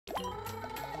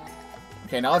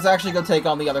Okay, now let's actually go take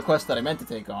on the other quest that I meant to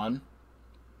take on.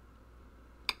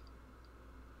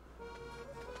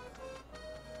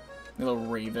 Little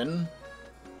raven.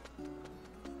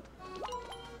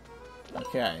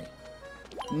 Okay.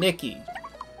 Nikki.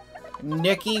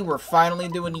 Nikki, we're finally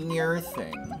doing your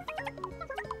thing.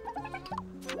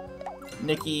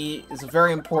 Nikki is a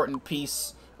very important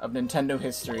piece of Nintendo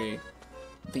history.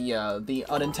 The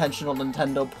unintentional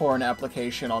Nintendo porn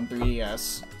application on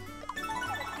 3DS.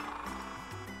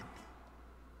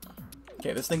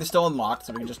 Okay, this thing is still unlocked,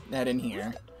 so we can just head in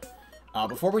here.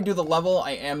 Before we do the level,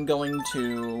 I am going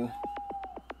to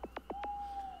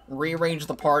rearrange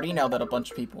the party now that a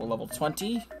bunch of people are level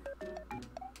 20.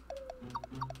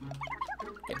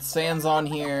 Get Sans on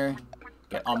here.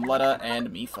 Get Omletta and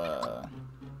Mifa.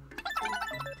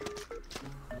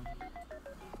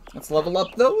 Let's level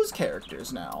up those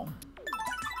characters now.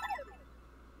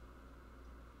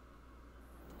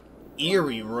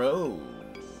 Eerie Road.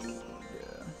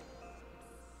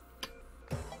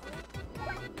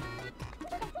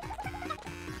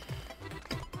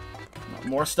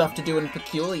 More stuff to do in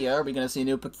Peculia. Are we gonna see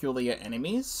new Peculia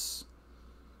enemies?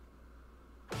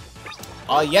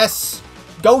 Yes!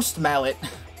 Ghost Mallet!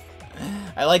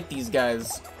 I like these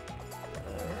guys.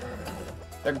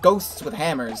 They're ghosts with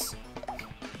hammers.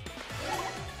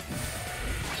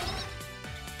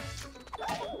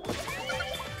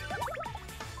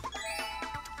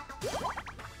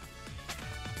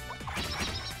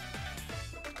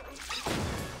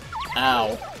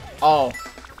 Ow. Oh.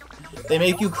 They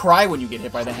make you cry when you get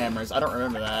hit by the hammers. I don't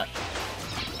remember that.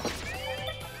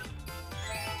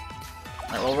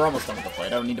 Alright, well, we're almost done with the fight. I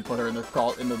don't need to put her in the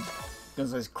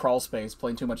crawl space,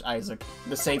 playing too much Isaac.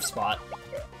 The safe spot.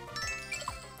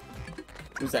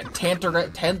 Who's that?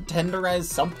 Tenderize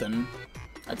something.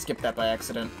 I'd skip that by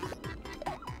accident.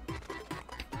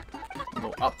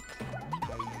 Go up.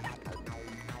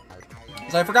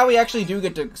 So I forgot we actually do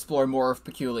get to explore more of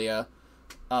Peculia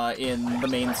in the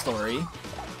main story.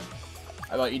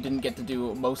 I thought you didn't get to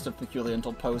do most of Peculia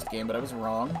until post-game, but I was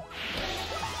wrong.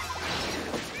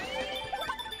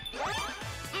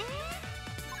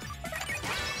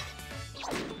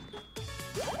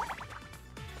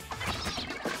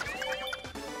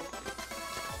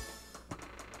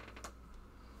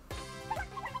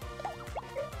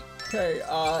 Okay,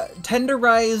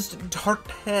 tenderized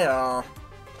tartare.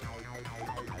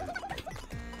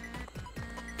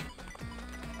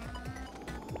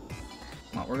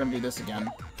 Oh, we're gonna do this again.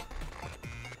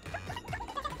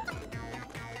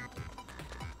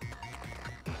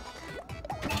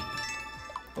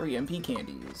 3 MP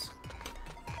candies.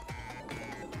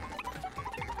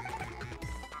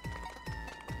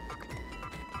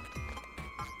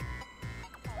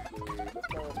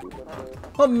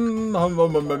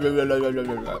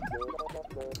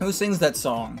 Who sings that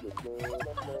song?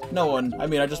 No one. I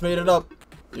mean, I just made it up.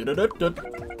 You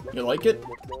like it?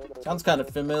 Sounds kind of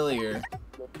familiar.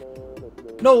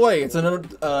 No way! It's an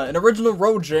original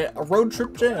road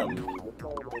trip jam.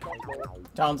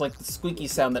 Sounds like the squeaky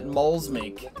sound that moles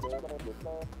make.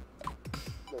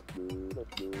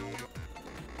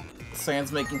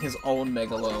 Sans making his own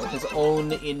Megalo, his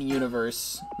own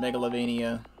in-universe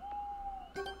Megalovania.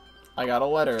 I got a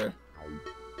letter.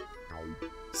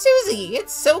 Susie,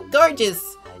 it's so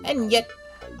gorgeous, and yet,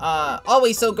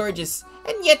 always so gorgeous,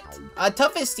 and yet,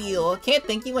 tough as steel. Can't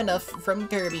thank you enough from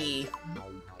Kirby.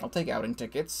 I'll take outing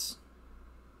tickets.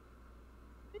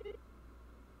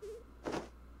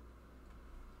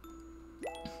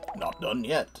 Not done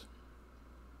yet.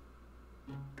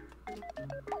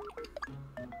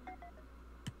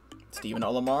 Stephen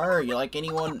Olimar, you like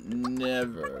anyone?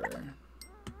 Never.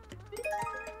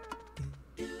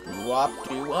 Wop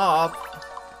to wop.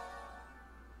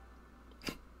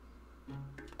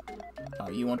 Oh,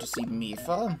 you want to see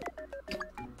Mifa?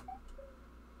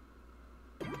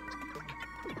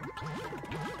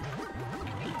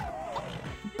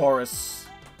 Boris,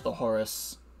 the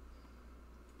Horus.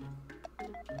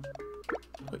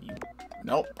 Put you...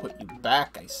 Nope, put you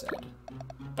back, I said.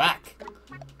 Back!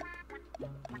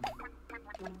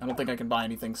 I don't think I can buy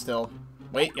anything still.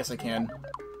 Wait, yes I can.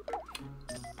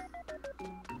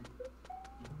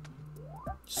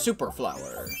 Super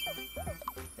Flower.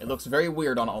 It looks very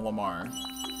weird on Olimar.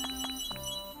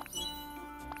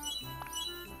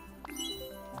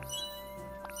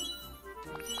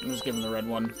 I'm just giving the red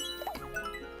one.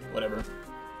 Whatever.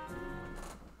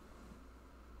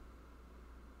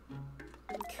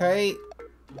 Okay.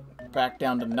 Back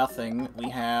down to nothing. We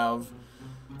have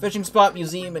fishing spot,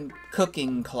 museum, and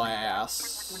cooking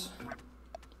class.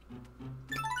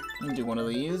 We can do one of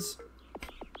these.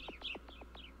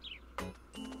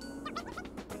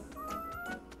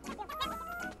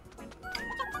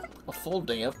 full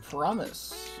day of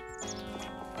promise.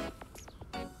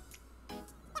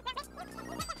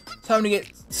 Time to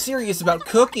get serious about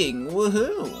cooking.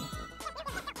 Woohoo!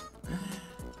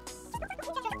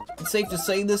 It's safe to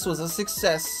say this was a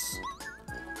success.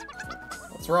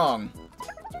 What's wrong?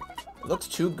 It looks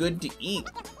too good to eat.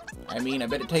 I mean, I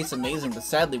bet it tastes amazing, but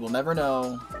sadly, we'll never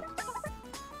know.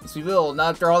 Yes, we will.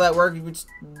 Not after all that work,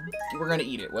 we're gonna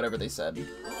eat it, whatever they said.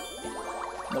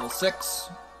 Level 6.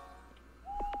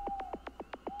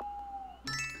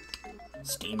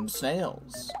 Steamed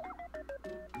snails.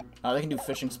 They can do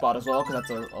fishing spot as well, because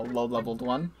that's a low-leveled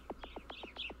one.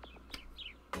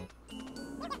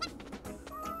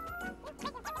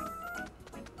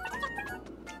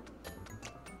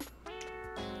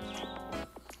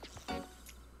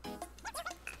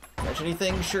 Catch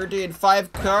anything? Sure did.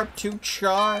 5 carp, 2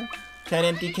 char, 10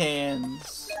 empty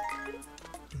cans.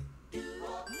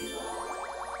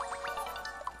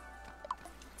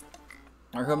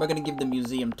 Or who am I gonna give the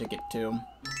museum ticket to?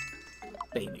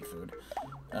 Baby food.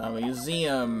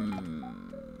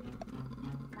 Museum.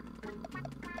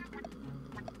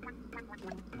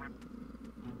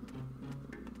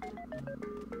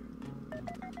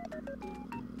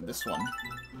 This one.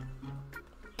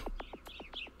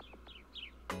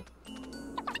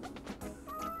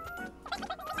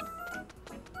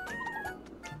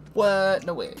 What?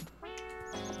 No way.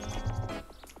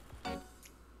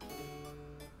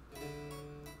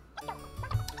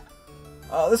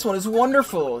 This one is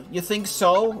wonderful. You think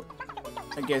so?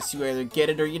 I guess you either get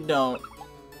it or you don't.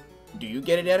 Do you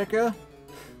get it, Etika?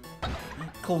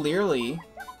 Clearly.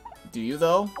 Do you,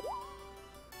 though?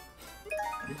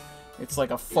 It's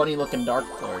like a funny-looking Dark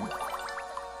Lord.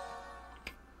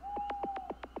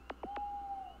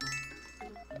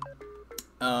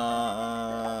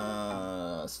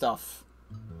 Stuff.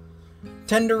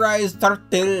 Tenderized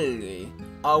tortilla.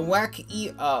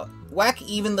 Whack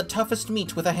even the toughest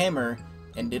meat with a hammer,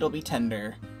 and it'll be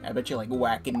tender. I bet you like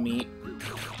whacking meat.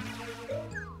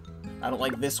 I don't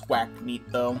like this whacked meat,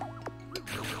 though.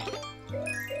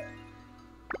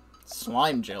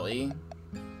 Slime jelly.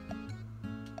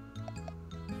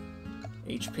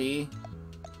 HP.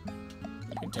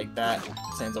 You can take that.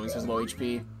 Sans always has low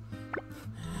HP.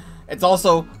 It's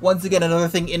also, once again, another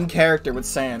thing in character with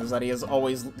Sans, that he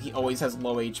always has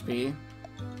low HP.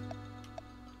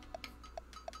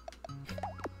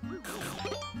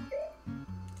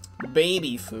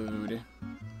 Baby food.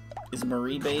 Is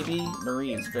Marie baby?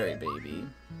 Marie is very baby.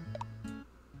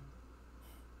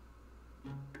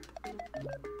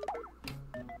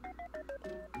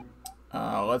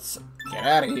 Let's get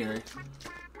out of here.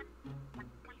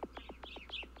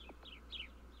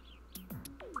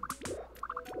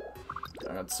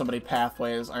 I got so many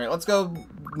pathways. Alright, let's go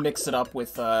mix it up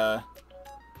with,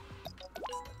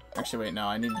 Actually, wait, no,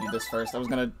 I need to do this first. I was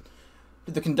gonna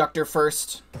do the conductor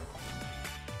first.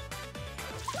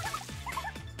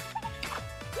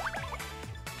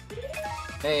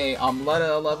 Hey,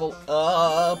 Omeletta level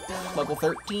up! Level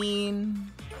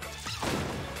 13!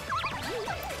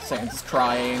 Sans is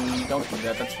crying. Don't do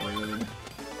that, that's rude.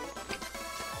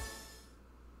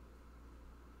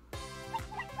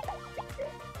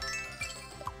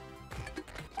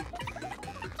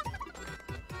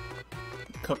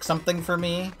 Cook something for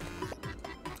me?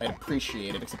 I'd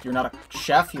appreciate it, except you're not a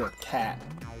chef, you're a cat.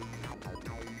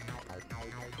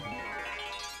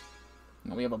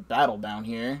 Now we have a battle down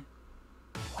here.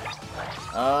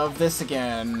 Of this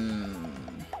again.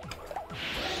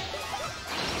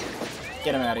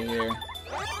 Get him out of here.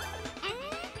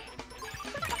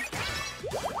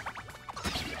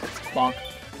 Bonk.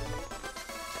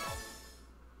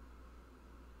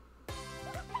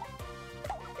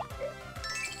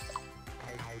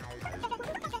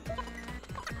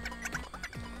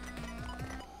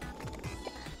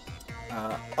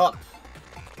 Up.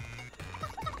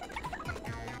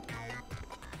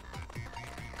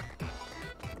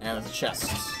 And there's a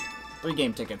chest. 3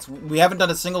 game tickets. We haven't done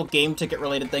a single game ticket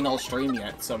related thing all stream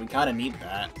yet, so we kind of need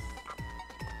that.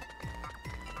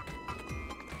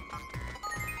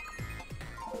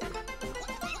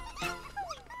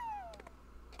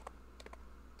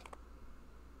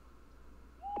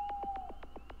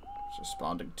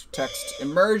 Responding to text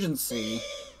emergency.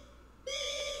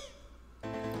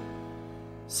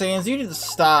 Sans, you need to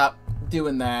stop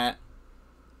doing that.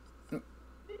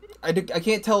 I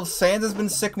can't tell if Sans has been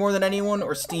sick more than anyone,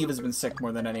 or Steve has been sick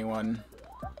more than anyone.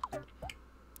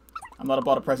 I'm not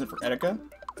about a present for Etika.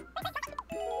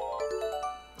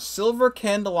 Silver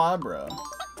candelabra.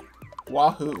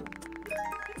 Wahoo.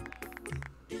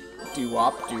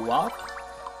 Doo-wop, doo-wop.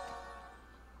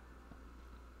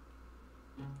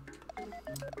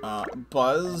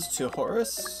 Buzz to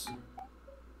Horus.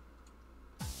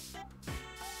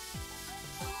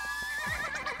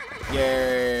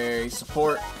 Yay,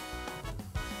 support.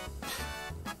 I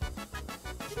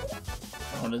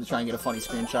wanted to try and get a funny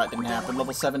screenshot, didn't happen.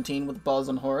 Level 17 with Buzz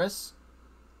and Horace.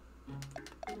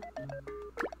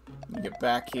 Let me get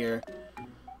back here.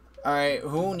 Alright,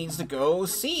 who needs to go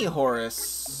see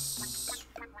Horace?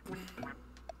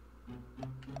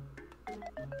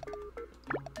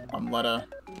 Letta,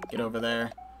 get over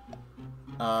there.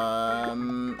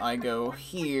 I go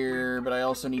here, but I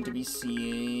also need to be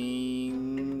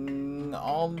seeing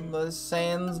all the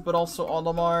Sands, but also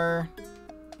Olimar.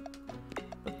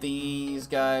 But these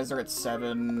guys are at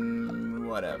 7.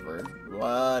 Whatever.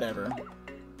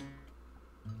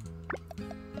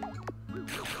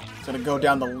 Just gonna go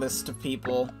down the list of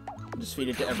people. Just feed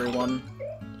it to everyone.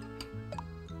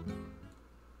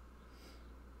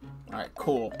 Alright,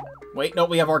 cool. Wait, no,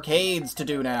 we have arcades to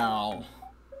do now.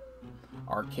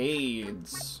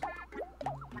 Arcades.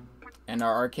 And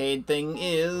our arcade thing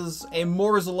is a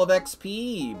morsel of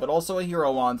XP, but also a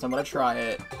hero wand, so I'm gonna try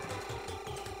it.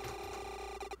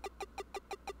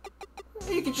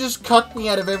 You could just cut me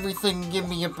out of everything and give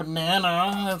me a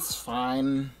banana. That's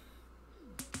fine.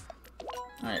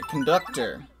 Alright,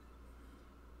 conductor.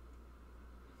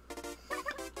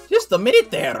 Just a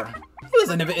minute there. It was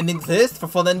a never-ending thirst for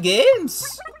fun and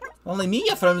games. Only me,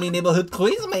 a friendly neighborhood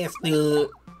quizmaster.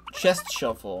 Chest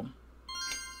shuffle.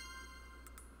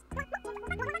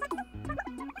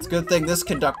 It's a good thing this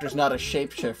conductor's not a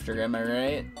shapeshifter, am I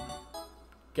right?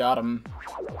 Got him.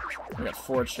 We got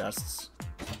 4 chests.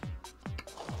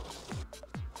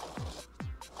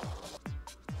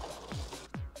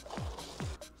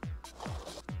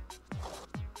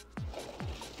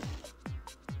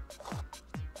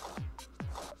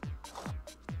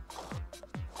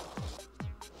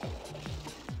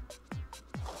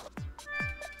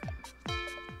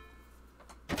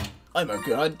 I'm a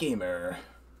god gamer.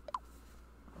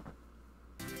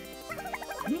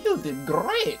 You did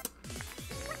great!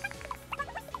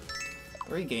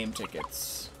 3 game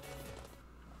tickets.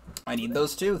 I need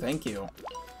those too, thank you.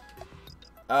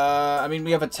 I mean,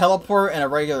 we have a teleport and a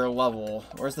regular level.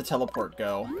 Where's the teleport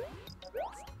go?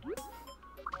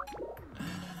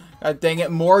 God dang it,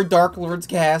 more Dark Lord's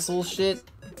Castle shit.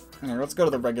 Here, let's go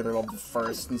to the regular level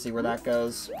first and see where that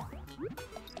goes.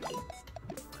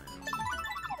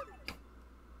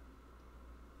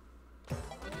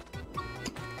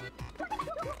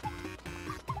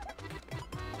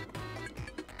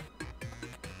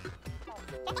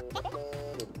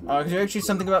 Can you actually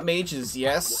something about mages?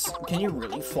 Yes. Can you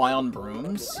really fly on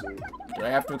brooms? Do I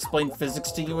have to explain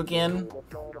physics to you again?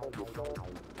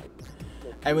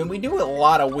 I mean, we do a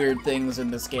lot of weird things in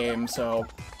this game, so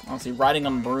honestly, riding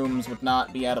on brooms would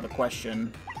not be out of the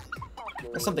question.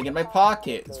 There's something in my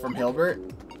pocket. It's from Hilbert.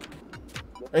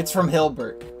 It's from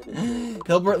Hilbert.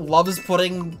 Hilbert loves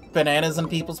putting bananas in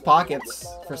people's pockets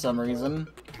for some reason.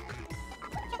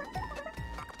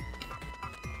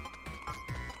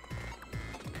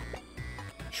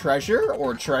 Treasure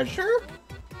or treasure?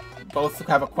 Both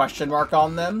have a question mark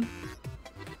on them.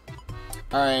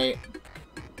 Alright.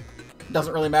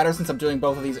 Doesn't really matter since I'm doing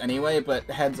both of these anyway, but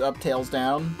heads up, tails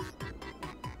down.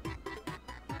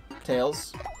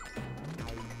 Tails.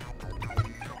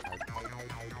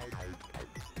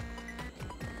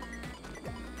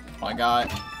 Oh, I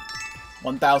got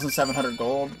 1,700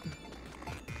 gold.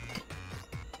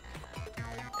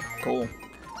 Cool.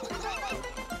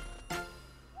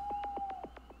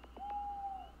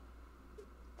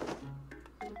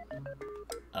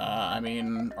 I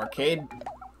mean, arcade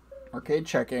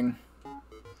checking.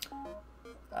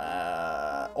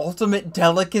 Ultimate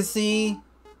delicacy?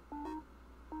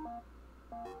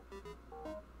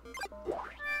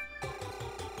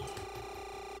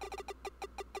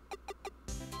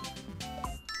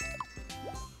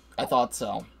 I thought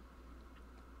so.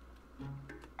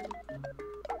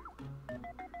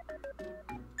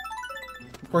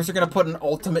 Of course you're gonna put an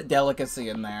ultimate delicacy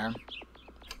in there.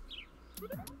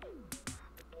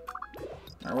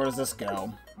 Alright, where does this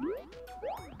go?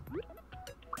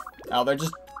 Oh, they're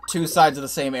just 2 sides of the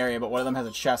same area, but one of them has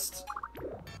a chest.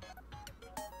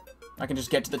 I can just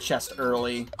get to the chest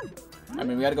early. I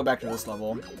mean, we gotta go back to this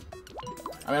level.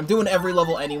 I mean, I'm doing every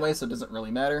level anyway, so it doesn't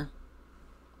really matter.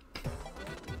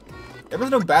 There was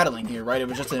no battling here, right? It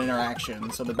was just an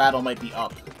interaction, so the battle might be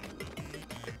up.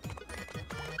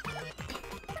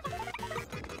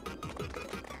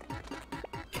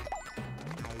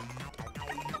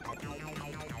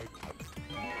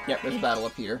 Yep, there's a battle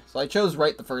up here. So I chose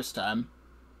right the first time.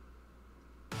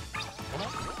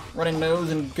 Running Nose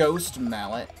and Ghost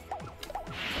Mallet.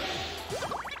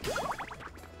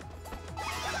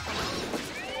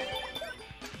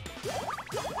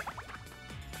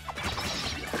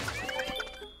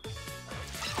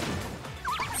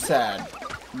 sad.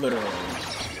 Literally.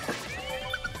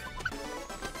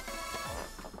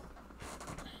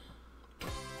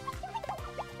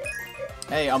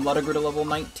 Hey, I'm Ludda grew to level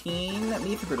 19.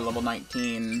 Miitopia grew to level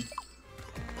 19.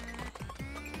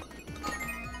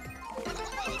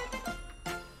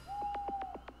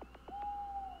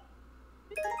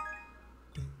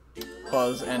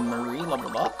 Buzz and Marie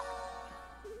leveled up.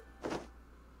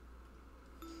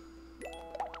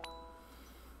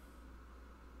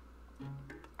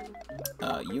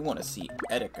 You want to see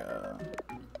Etika.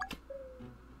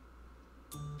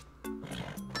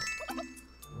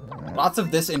 Lots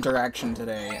of this interaction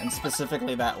today, and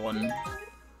specifically that one.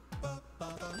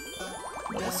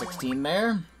 Level 16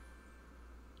 there.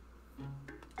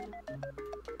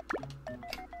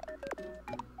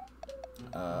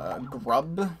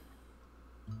 Grub.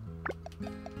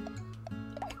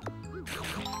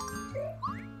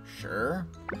 Sure.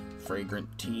 Fragrant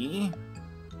tea.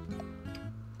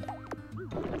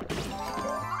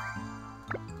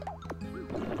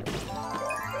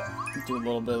 Do a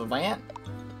little bit of that.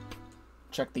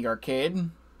 Check the arcade.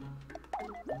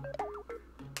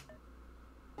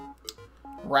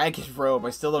 Ragged robe.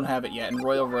 I still don't have it yet. And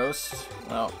royal roast.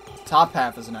 Well, top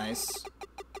half is nice.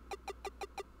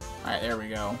 Alright, there we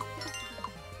go.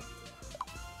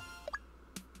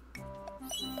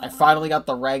 I finally got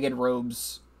the ragged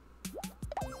robes.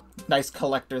 Nice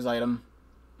collector's item.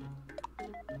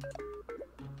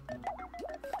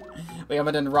 We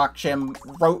haven't done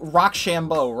Rochambeau,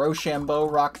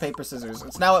 rock, paper, scissors.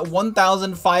 It's now at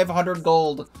 1,500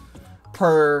 gold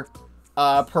per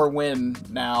win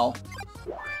now.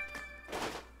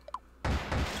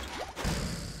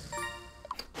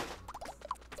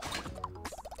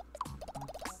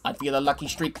 I feel a lucky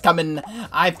streak coming.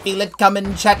 I feel it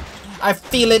coming, chat. I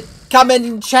feel it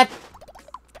coming, chat.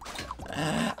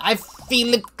 I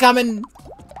feel it coming.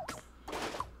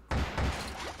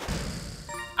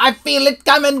 I feel it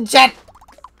coming, chat!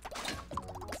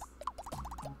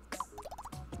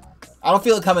 I don't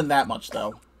feel it coming that much,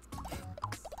 though.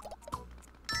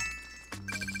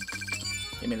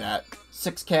 Give me that.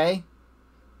 6K.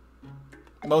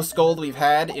 Most gold we've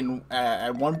had in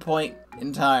at one point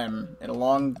in time. In a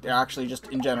long... Actually, just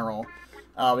in general.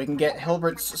 We can get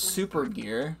Hilbert's super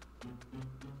gear.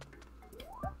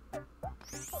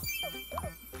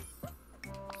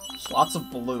 Just lots of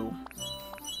blue.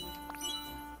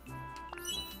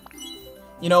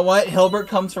 You know what? Hilbert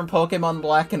comes from Pokemon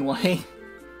Black and White.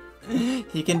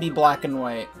 He can be black and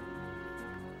white.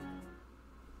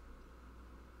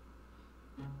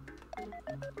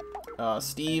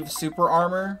 Steve, super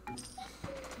armor.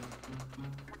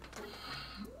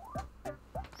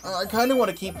 I kind of want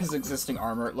to keep his existing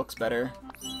armor. It looks better.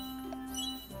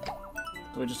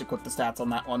 So we just equip the stats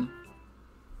on that one.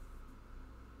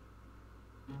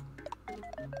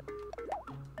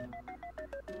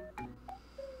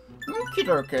 Okie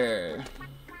dokie.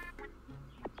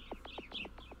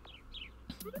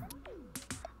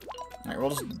 Alright, we'll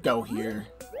just go here.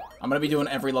 I'm gonna be doing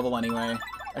every level anyway.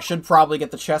 I should probably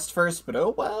get the chest first, but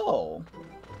oh well.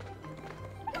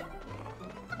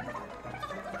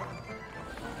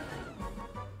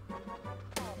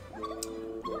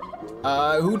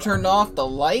 Who turned off the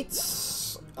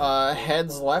lights?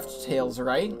 Heads left, tails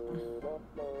right.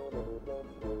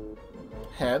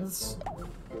 Heads.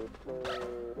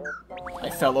 I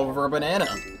fell over a banana.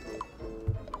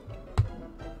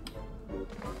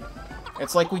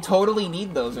 It's like we totally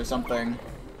need those or something.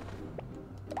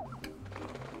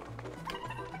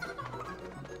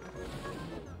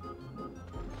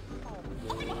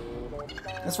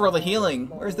 That's for all the healing.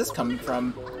 Where's this coming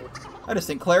from? I just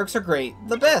think clerics are great.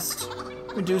 The best!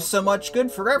 We do so much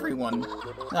good for everyone.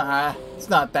 It's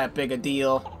not that big a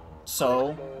deal.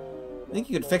 So, I think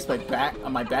you could fix my back,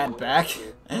 my bad back.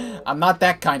 I'm not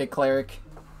that kind of cleric.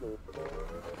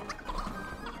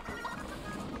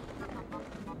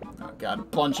 Oh god, a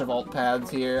bunch of alt pads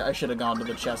here. I should have gone to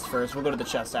the chest first. We'll go to the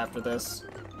chest after this.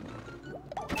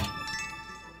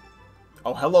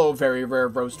 Oh, hello, very rare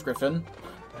roast griffin.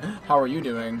 How are you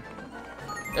doing?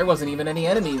 There wasn't even any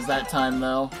enemies that time,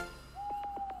 though.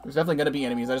 There's definitely gonna be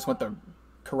enemies. I just went the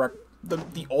correct,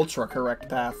 the ultra correct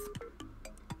path.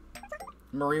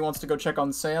 Marie wants to go check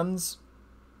on Sans.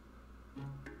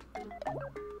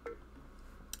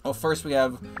 Oh, first we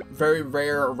have very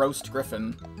rare roast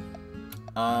griffin.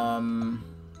 You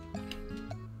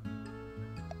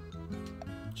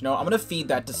know, I'm gonna feed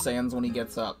that to Sans when he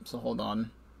gets up, so hold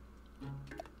on.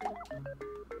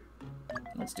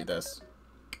 Let's do this.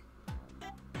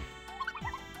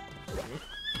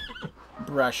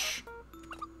 Brush.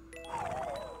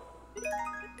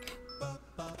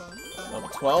 Level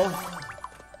 12.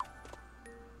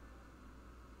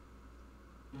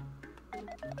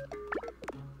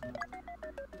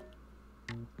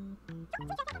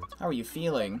 How are you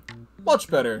feeling? Much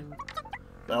better.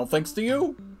 Well, thanks to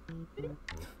you.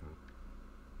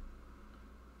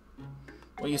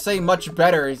 Well, you say much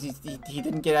better. He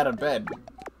didn't get out of bed.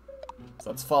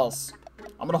 So that's false.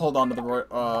 I'm gonna hold on to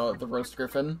the roast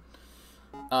griffin.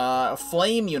 A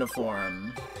flame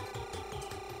uniform.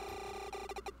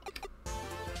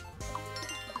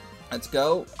 Let's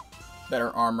go.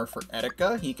 Better armor for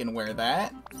Etika. He can wear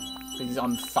that. He's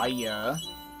on fire.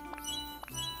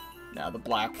 Now the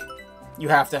black. You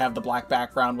have to have the black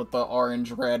background with the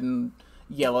orange, red, and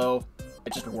yellow.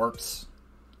 It just works.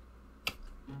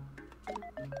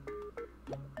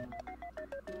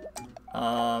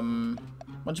 A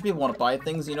bunch of people want to buy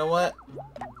things. You know what?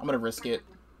 I'm gonna risk it.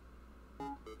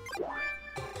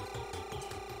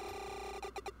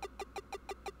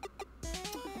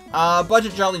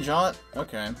 Budget Jolly Jaunt?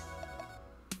 Okay.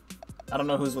 I don't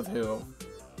know who's with who.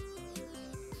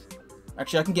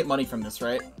 Actually, I can get money from this,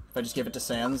 right? If I just give it to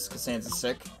Sans, because Sans is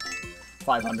sick.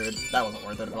 500. That wasn't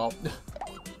worth it at all.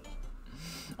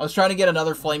 I was trying to get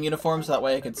another flame uniform so that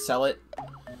way I could sell it.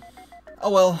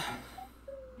 Oh well.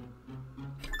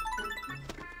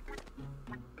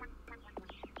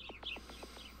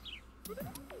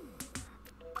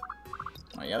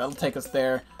 Oh yeah, that'll take us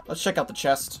there. Let's check out the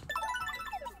chest.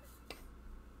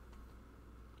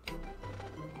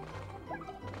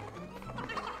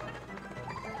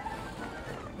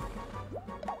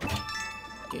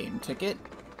 Game ticket.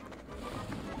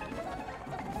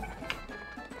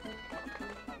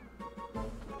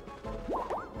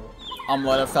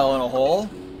 Umletta fell in a hole.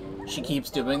 She keeps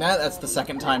doing that. That's the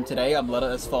second time today Umletta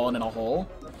has fallen in a hole.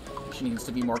 She needs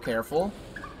to be more careful.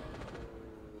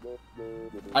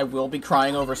 I will be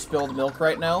crying over spilled milk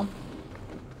right now.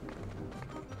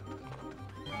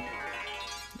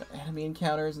 The enemy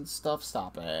encounters and stuff.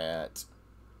 Stop it.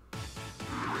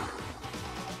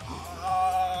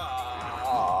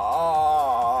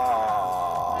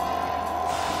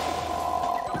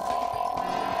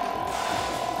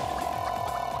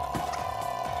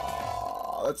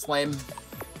 That's lame.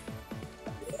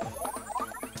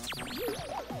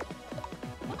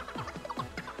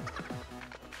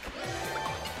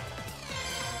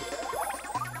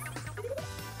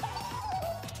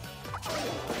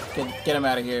 Get him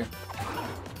out of here.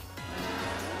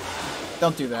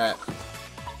 Don't do that.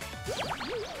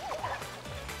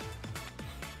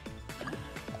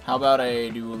 How about I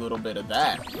do a little bit of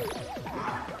that?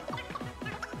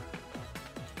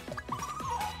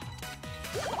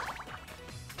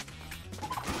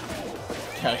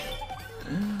 Okay.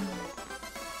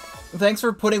 Thanks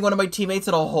for putting one of my teammates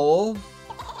in a hole.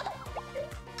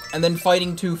 And then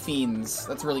fighting two fiends.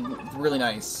 That's really, really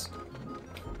nice.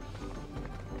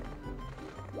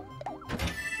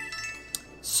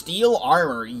 Steel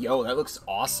armor. Yo, that looks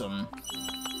awesome.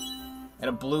 And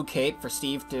a blue cape for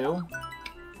Steve, too.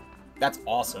 That's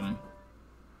awesome.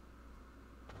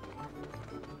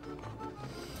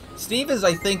 Steve is,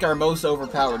 I think, our most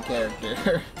overpowered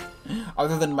character.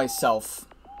 Other than myself.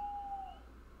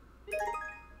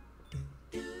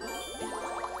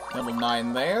 Level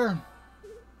 9 there.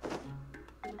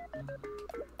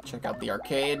 Check out the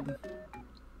arcade.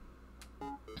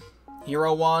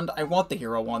 Hero Wand. I want the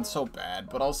Hero Wand so bad,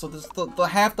 but also this, the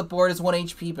half the board is 1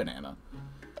 HP banana.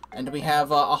 And we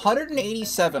have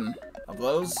 187 of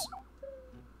those.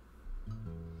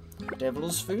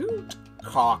 Devil's Food.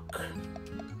 Cock.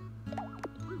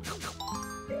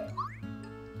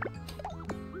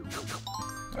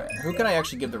 Alright, who can I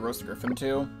actually give the Roast Griffin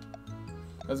to?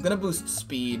 I was gonna boost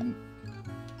speed.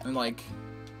 And like...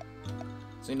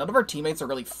 See, none of our teammates are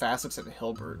really fast except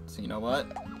Hilbert, so you know what?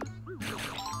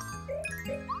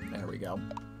 There we go.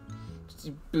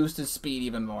 Just boost his speed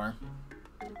even more.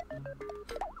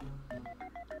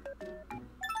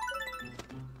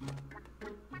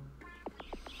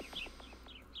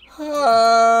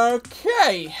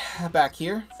 Okay, back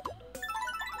here.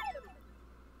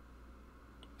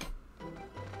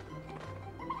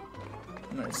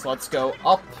 Alright, so let's go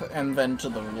up and then to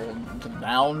the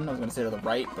down. I was gonna say to the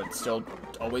right, but still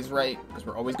always right, because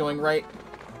we're always going right.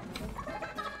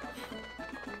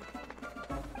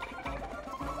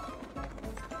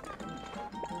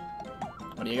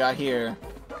 What do you got here?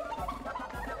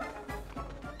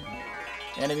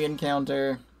 Enemy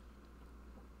encounter.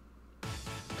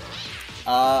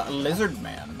 Lizard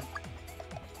Man.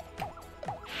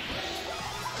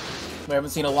 We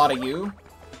haven't seen a lot of you.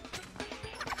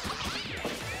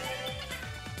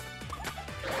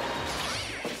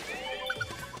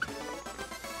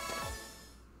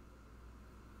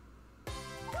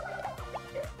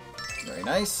 Very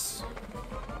nice.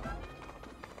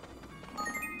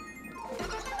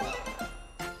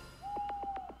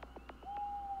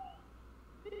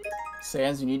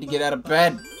 Sans, you need to get out of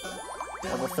bed.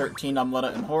 Level 13,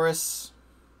 Omeletta and Horace.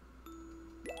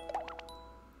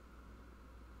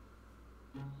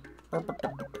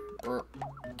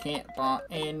 Can't buy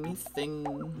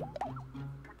anything.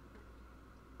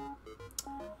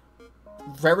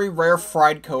 Very rare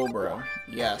fried cobra.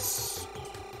 Yes.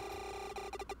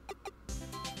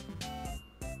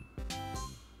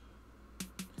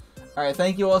 Alright,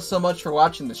 thank you all so much for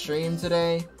watching the stream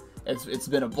today. It's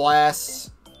been a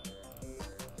blast.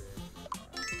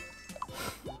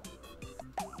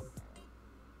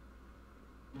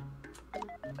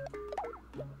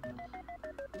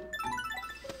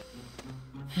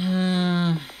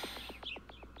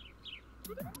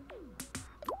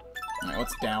 Alright,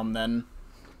 what's down then?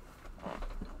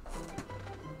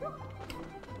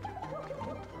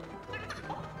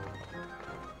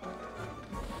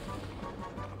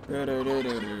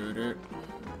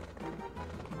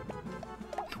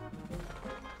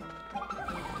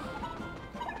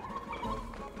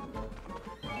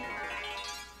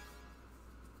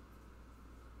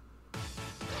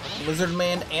 Lizard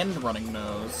Man and Running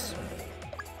Nose.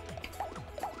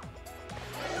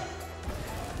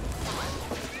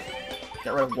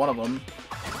 Get rid of one of them.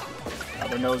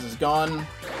 Other nose is gone.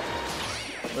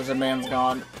 Lizard Man's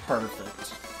gone.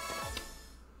 Perfect.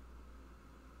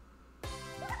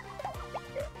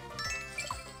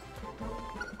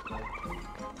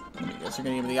 I guess you're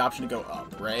gonna give me the option to go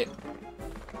up, right?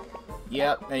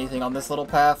 Yep. Anything on this little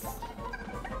path?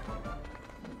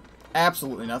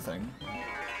 Absolutely nothing.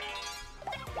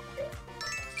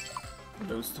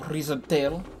 Those lizard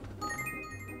tail.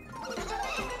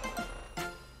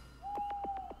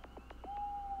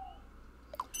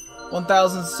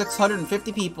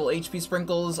 $1,650 people. HP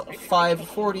sprinkles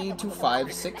 540 to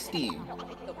 560.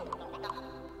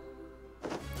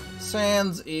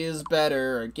 Sans is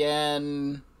better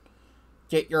again.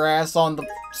 Get your ass on the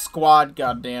squad,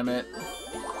 goddammit.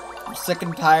 I'm sick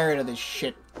and tired of this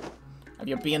shit. Of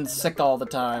you being sick all the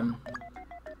time.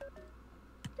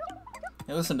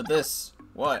 Hey, listen to this.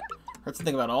 What? Heard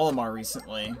something about Olimar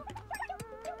recently.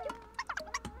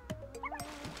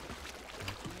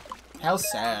 How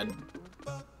sad.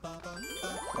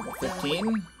 Level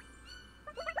 15?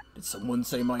 Did someone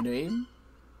say my name?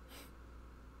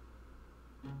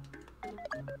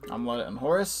 Omeletta and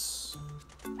Horace.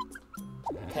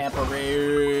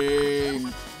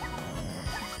 Tampering!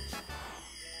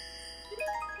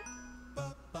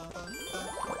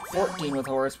 14 with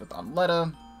Horace with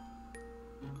Omeletta.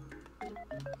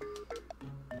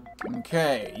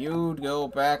 Okay, you'd go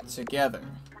back together.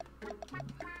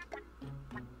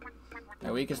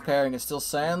 My weakest pairing is still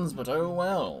Sans, but oh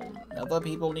well. Other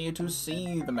people need to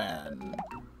see the man.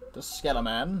 The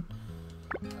Skeleman.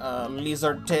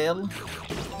 Lizard Tail.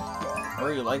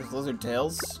 Or you like lizard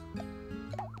tails?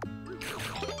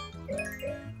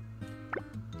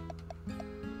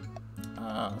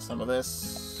 Some of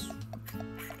this.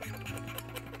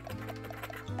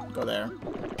 Go there.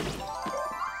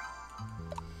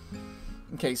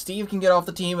 Okay, Steve can get off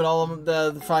the team and all of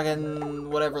the fucking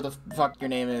whatever the fuck your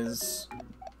name is.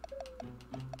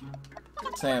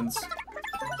 Sans.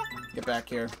 Get back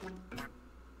here.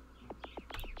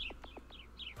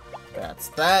 That's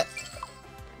that.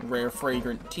 Rare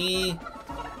fragrant tea.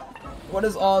 What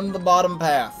is on the bottom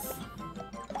path?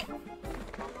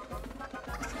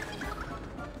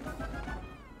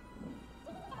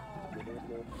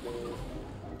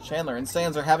 Chandler and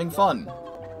Sans are having fun.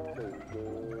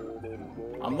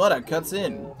 Omeletta cuts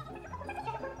in.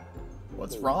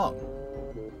 What's wrong?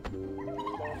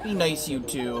 Be nice, you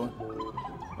two.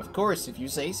 Of course, if you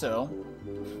say so.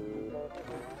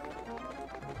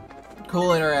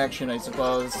 Cool interaction, I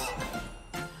suppose.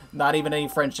 Not even any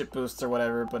friendship boosts or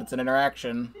whatever, but it's an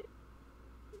interaction.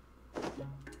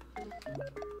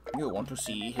 You want to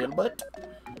see Hilbert?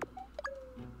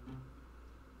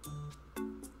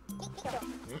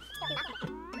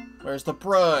 Where's the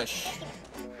brush?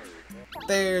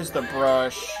 There's the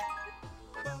brush.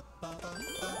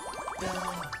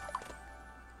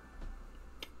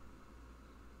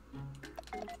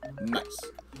 Nice.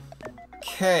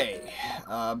 Okay.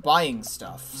 Buying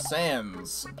stuff.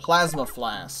 Sans. Plasma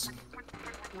flask.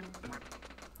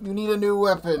 You need a new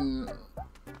weapon.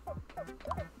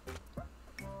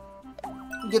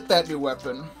 Get that new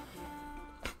weapon.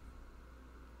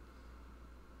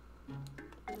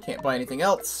 Can't buy anything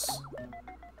else.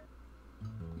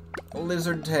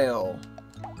 Lizard tail.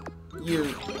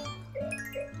 You.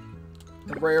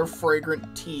 Rare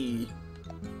fragrant tea.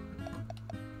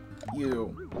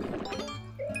 You.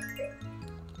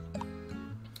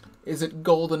 Is it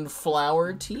golden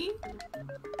flower tea?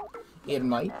 It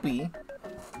might be.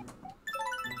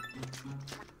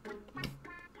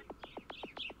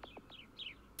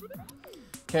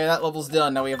 Okay, that level's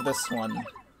done. Now we have this one.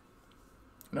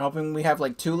 I'm hoping we have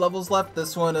like 2 levels left.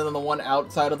 This one and then the one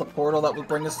outside of the portal that will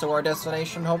bring us to our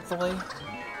destination, hopefully.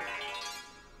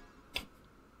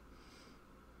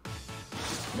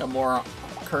 Got more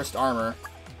cursed armor.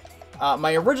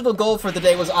 My original goal for the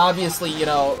day was obviously, you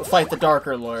know, fight the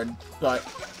Darker Lord, but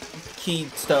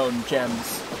keystone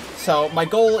gems. So my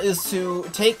goal is to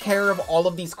take care of all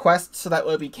of these quests so that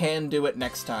way we can do it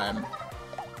next time.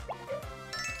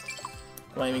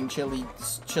 Flaming chili,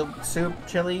 soup,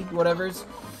 chili, whatever's.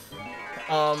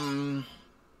 I'm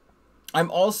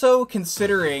also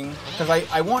considering, because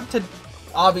I want to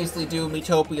obviously do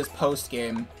Miitopia's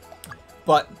post-game,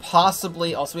 but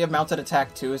possibly, also we have mounted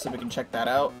attack too, so we can check that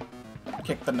out.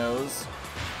 Kick the nose.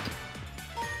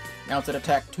 Mounted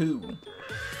attack 2.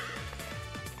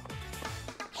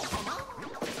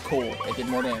 Cool, it did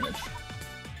more damage.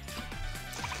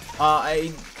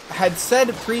 I had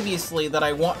said previously that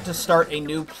I want to start a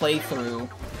new playthrough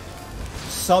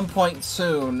some point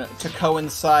soon to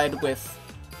coincide with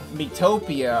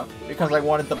Miitopia, because I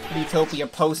wanted the Miitopia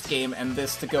post-game and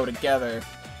this to go together.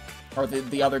 Or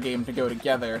the other game to go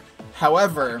together.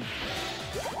 However,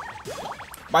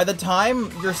 by the time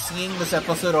you're seeing this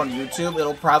episode on YouTube,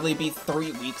 it'll probably be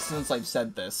 3 weeks since I've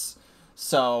said this.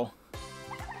 So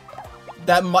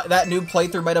that new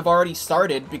playthrough might have already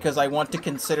started, because I want to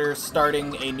consider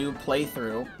starting a new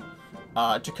playthrough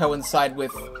to coincide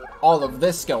with all of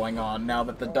this going on, now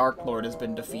that the Dark Lord has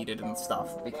been defeated and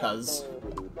stuff, because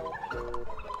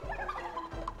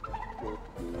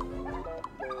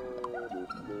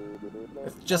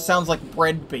it just sounds like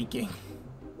bread baking.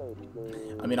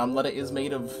 I mean, omelette is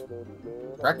made of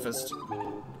breakfast.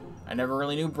 I never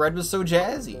really knew bread was so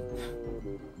jazzy.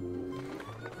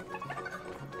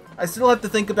 I still have to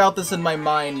think about this in my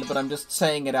mind, but I'm just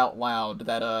saying it out loud,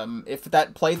 that, if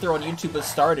that playthrough on YouTube has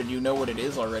started, you know what it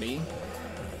is already.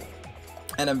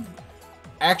 And I'm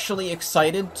actually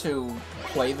excited to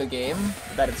play the game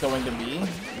that it's going to be,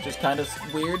 which is kind of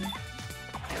weird.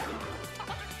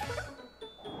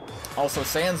 Also,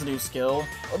 Sans' new skill,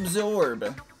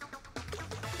 Absorb.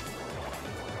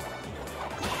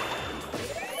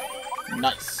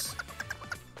 Nice.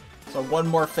 So one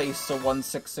more face, so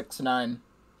 1669.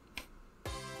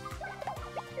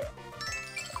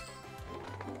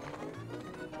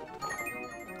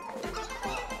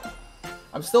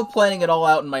 I'm still planning it all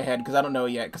out in my head, because I don't know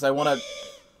yet, because I want to...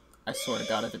 I swear to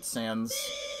God, if it's Sans.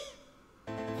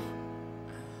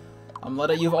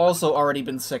 Omeletta, you've also already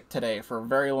been sick today for a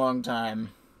very long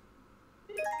time.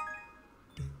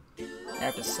 I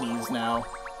have to sneeze now.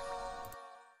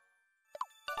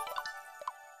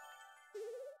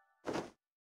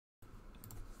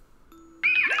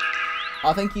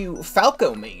 Thank you,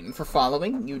 Falco Main, for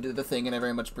following. You did the thing, and I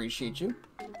very much appreciate you.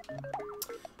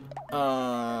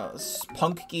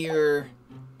 Punk Gear,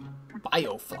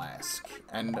 Bioflask,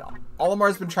 and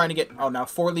Olimar's been trying to get, oh, now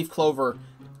 4-leaf clover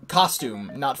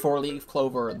costume, not 4-leaf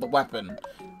clover the weapon.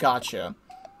 Gotcha.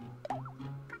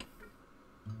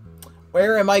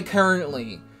 Where am I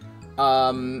currently?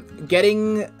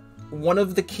 Getting one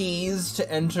of the keys to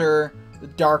enter the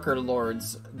Darker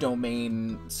Lord's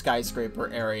domain skyscraper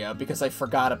area, because I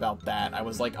forgot about that. I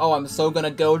was like, oh, I'm so gonna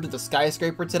go to the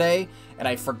skyscraper today, and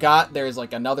I forgot there's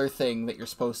like another thing that you're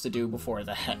supposed to do before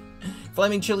that.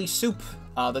 Flaming chili soup.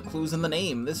 The clue's in the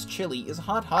name. This chili is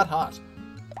hot, hot, hot.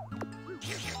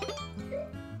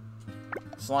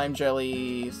 Slime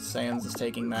jelly. Sans is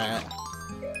taking that.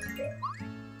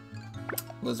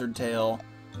 Lizard tail.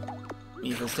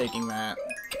 Eva's taking that.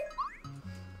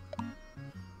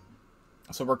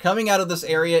 So we're coming out of this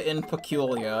area in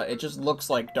Peculia. It just looks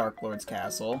like Dark Lord's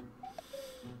castle.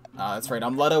 That's right,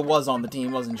 Omeletta was on the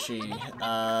team, wasn't she?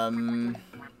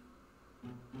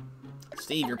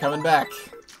 Steve, you're coming back.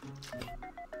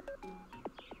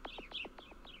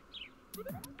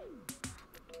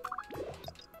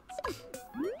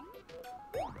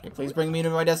 Okay, please bring me to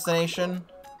my destination.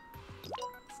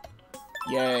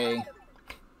 Yay.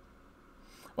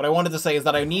 What I wanted to say is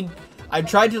that I've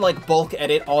tried to, like, bulk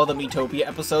edit all the Miitopia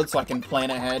episodes so I can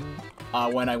plan ahead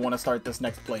when I want to start this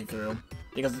next playthrough.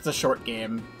 Because it's a short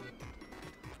game.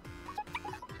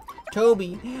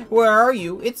 Toby, where are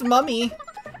you? It's Mummy.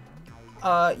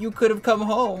 You could have come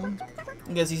home.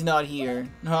 I guess he's not here.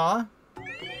 Huh?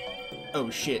 Oh,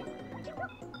 shit.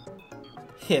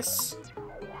 Hiss.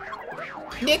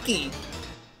 Nikki!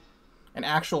 An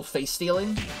actual face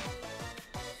stealing?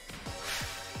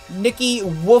 Nikki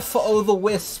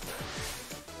Woof-O-the-Wisp.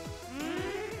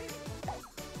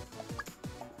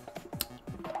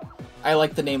 I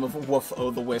like the name of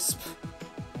Woof-O-the-Wisp.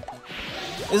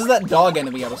 This is that dog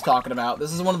enemy I was talking about.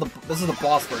 This is the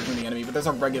boss version of the enemy, but there's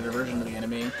a regular version of the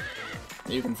enemy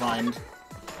that you can find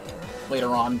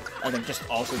later on. I think just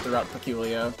also throughout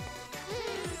Peculia.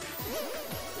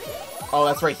 Oh,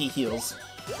 that's right, he heals.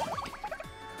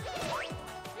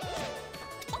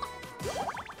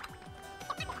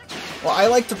 Well, I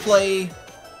like to play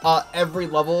every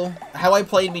level. How I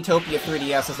played Miitopia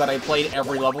 3DS is that I played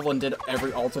every level and did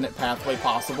every alternate pathway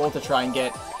possible to try and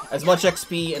get as much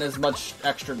XP and as much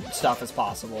extra stuff as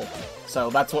possible. So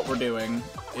that's what we're doing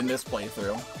in this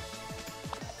playthrough.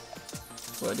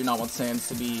 So I do not want Sans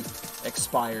to be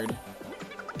expired.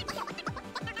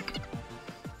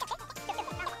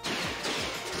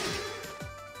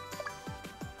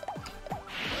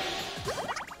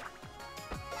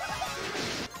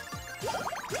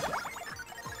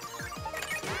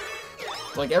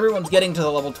 Like, everyone's getting to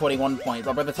the level 21 point,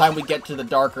 but by the time we get to the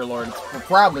Darker Lord, we're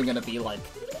probably gonna be, like,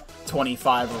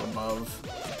 25 or above.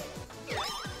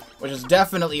 Which is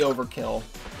definitely overkill.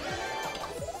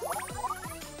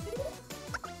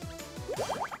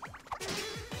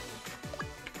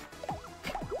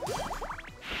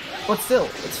 But still,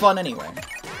 it's fun anyway.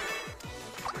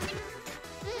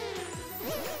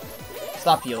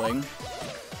 Stop healing.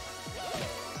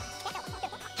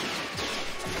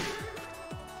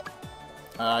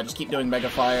 Just keep doing Mega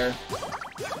Fire.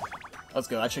 Let's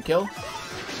go. That should kill.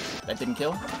 That didn't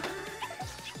kill.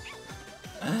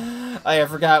 I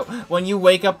forgot. When you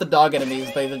wake up the dog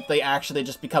enemies, they actually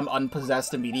just become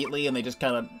unpossessed immediately, and they just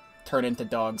kind of turn into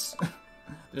dogs.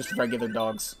 Just regular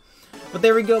dogs. But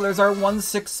there we go. There's our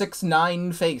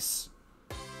 1669 face.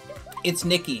 It's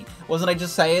Nikki. Wasn't I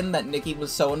just saying that Nikki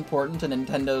was so important to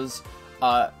Nintendo's,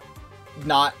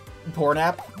 not porn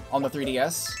app on the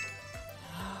 3DS?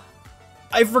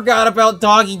 I forgot about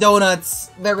Doggy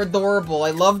Donuts. They're adorable.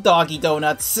 I love Doggy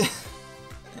Donuts.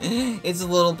 It's a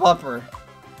little pupper.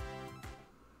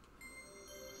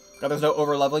 God, there's no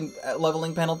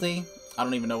leveling penalty? I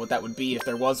don't even know what that would be if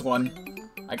there was one.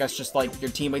 I guess just, like,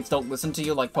 your teammates don't listen to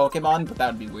you like Pokemon, but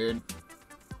that would be weird.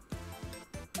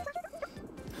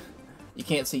 You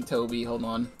can't see Toby. Hold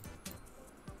on.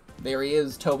 There he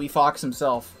is, Toby Fox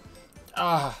himself.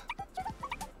 Ah,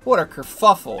 what a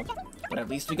kerfuffle. But at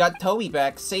least we got Toby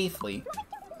back safely.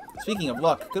 Speaking of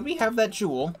luck, could we have that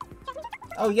jewel?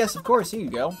 Oh yes, of course, here you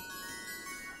go.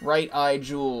 Right Eye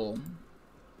Jewel.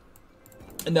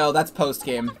 No, that's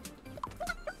post-game.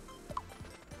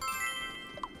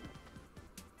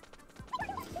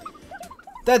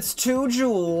 That's 2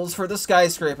 jewels for the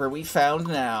skyscraper we found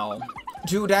now.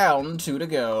 2 down, 2 to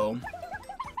go.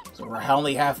 So we're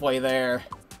only halfway there.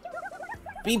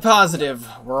 Be positive,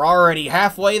 we're already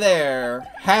halfway there.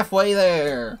 Halfway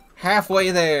there. Halfway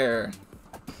there.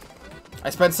 I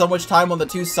spent so much time on the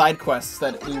 2 side quests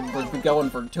that we've been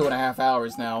going for 2.5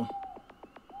 hours now.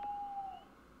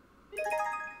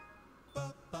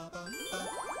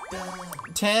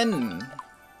 $10.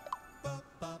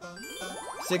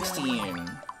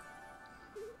 16.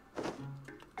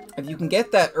 If you can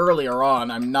get that earlier on,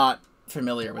 I'm not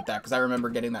familiar with that, because I remember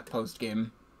getting that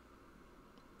post-game.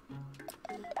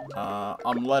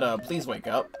 Umletta, please wake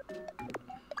up.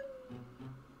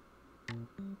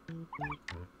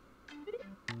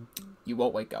 You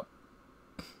won't wake up.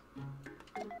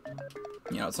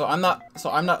 You know, so I'm not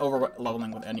over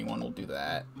leveling with anyone. We'll do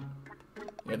that.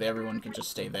 Yeah, everyone can just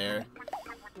stay there.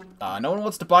 No one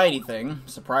wants to buy anything,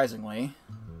 surprisingly.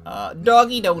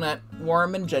 Doggy donut,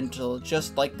 warm and gentle,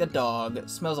 just like a dog.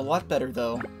 Smells a lot better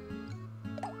though.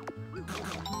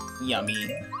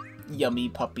 Yummy. Yummy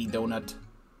puppy donut.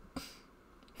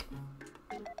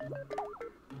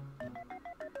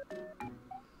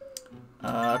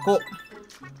 Cool.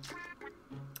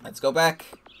 Let's go back.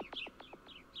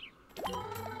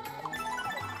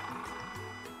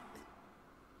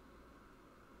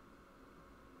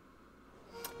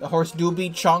 The horse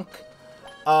doobie chunk.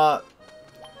 Now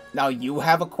you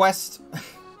have a quest?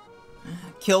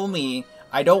 Kill me.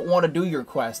 I don't want to do your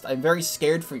quest. I'm very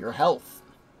scared for your health.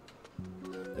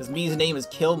 His name is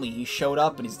Kill Me. He showed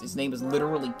up and his name is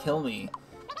literally Kill Me.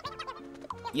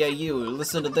 Yeah, you.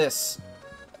 Listen to this.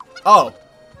 Oh.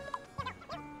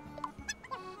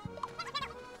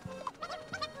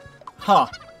 Huh.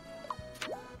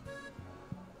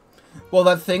 Well,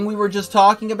 that thing we were just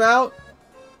talking about?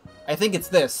 I think it's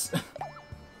this.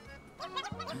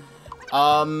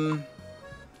 I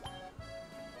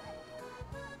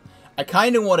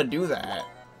kind of want to do that.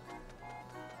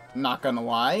 Not gonna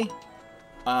lie.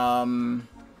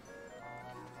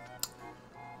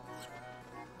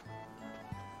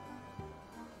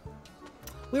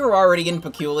 We were already in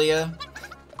Peculia.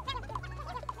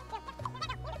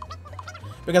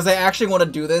 Because I actually want to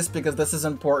do this because this is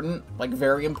important. Like,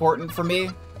 very important for me.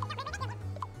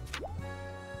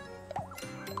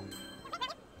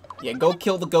 Yeah, go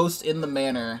kill the ghost in the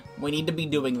manor. We need to be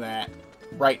doing that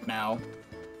right now.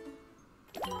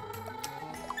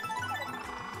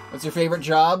 What's your favorite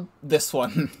job? This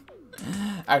one.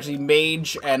 Actually,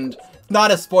 mage, and not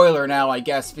a spoiler now, I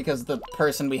guess, because the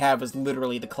person we have is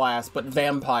literally the class, but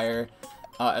vampire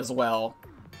as well.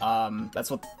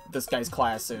 That's what this guy's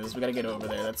class is. We gotta get over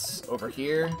there. That's over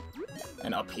here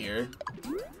and up here.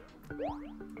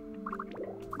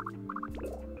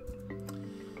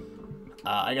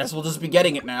 I guess we'll just be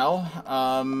getting it now.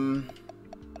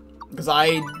 Because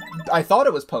I thought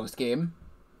it was post-game.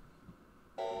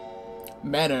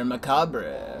 Manor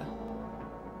Macabre.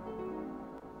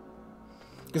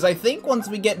 Because I think once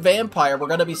we get Vampire, we're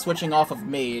going to be switching off of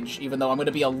Mage, even though I'm going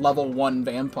to be a level 1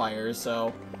 Vampire,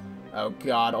 so... Oh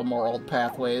god, more old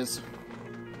pathways.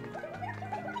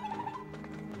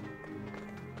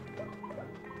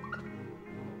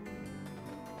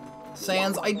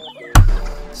 Sans,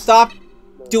 Stop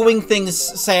doing things,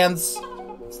 Sans.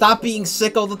 Stop being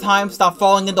sick all the time, stop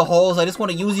falling into holes, I just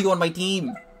want to use you on my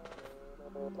team.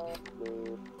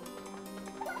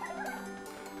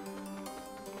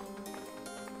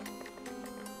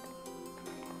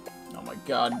 Oh my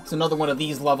god, it's another one of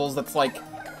these levels that's like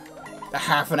a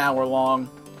half an hour long.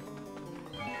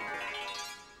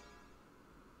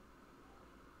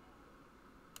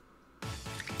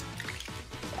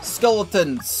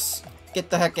 Skeletons! Get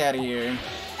the heck out of here.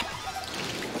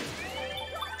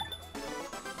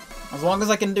 As long as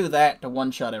I can do that to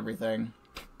one-shot everything.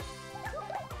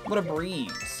 What a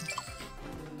breeze.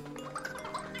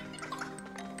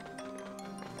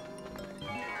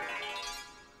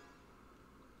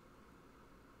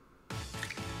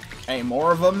 Hey,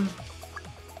 more of them.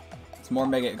 It's more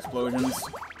mega explosions.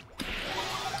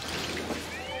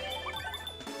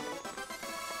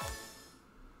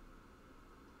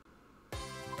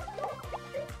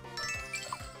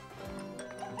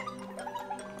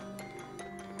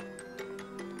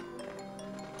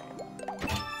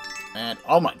 And,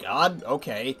 oh my god,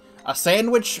 okay. A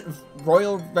sandwich,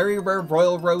 very rare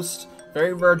royal roast,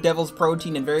 very rare devil's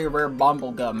protein, and very rare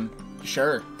bumblegum.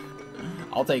 Sure.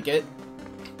 I'll take it.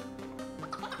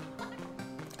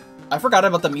 I forgot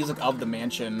about the music of the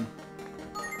mansion.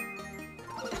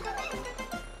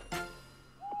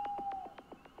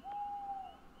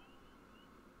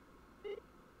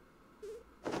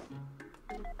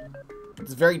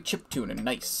 It's very chiptune and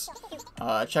nice.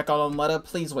 Check on Letta,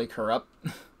 please wake her up.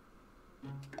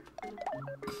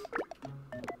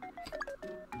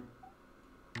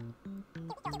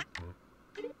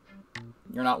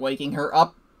 You're not waking her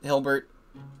up, Hilbert.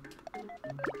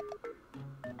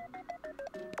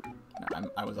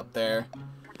 I was up there.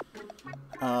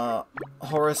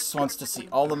 Horace wants to see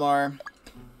Olimar.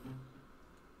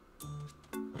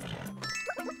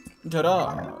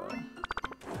 Ta-da!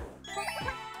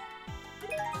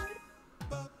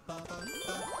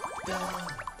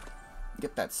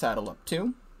 Get that saddle up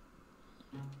too.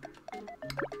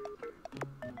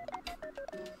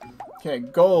 Okay,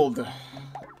 gold.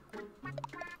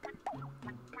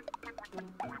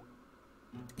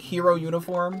 Hero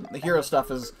uniform. The hero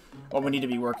stuff is what we need to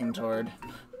be working toward.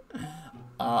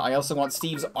 I also want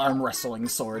Steve's arm wrestling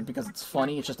sword because it's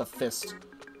funny. It's just a fist.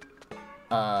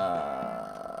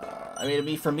 I mean, it'd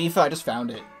be for Mifa. I just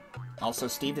found it. Also,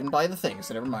 Steve didn't buy the thing,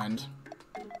 so never mind.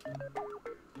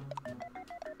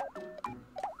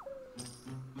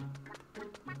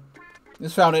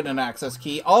 Just found it in an access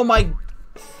key. Oh my...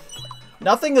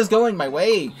 Nothing is going my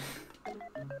way.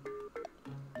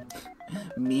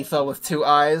 Mifa with 2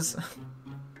 eyes.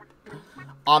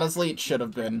 Honestly, it should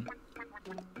have been.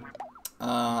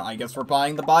 I guess we're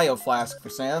buying the bio flask for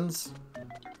Sans.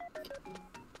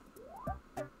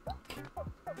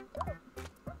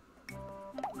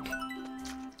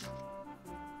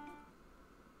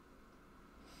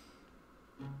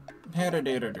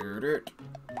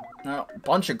 Oh,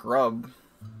 bunch of grub.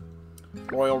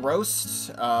 Royal roast.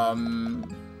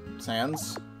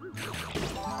 Sans.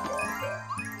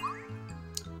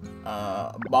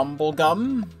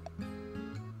 Bumblegum.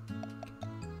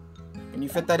 Can you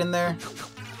fit that in there?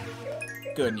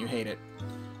 Good, and you hate it.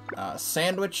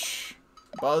 Sandwich.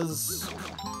 Buzz.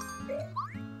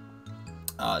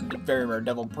 Very rare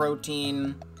devil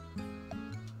protein.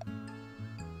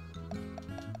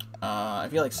 I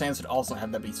feel like Sans would also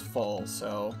have that be full,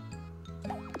 so...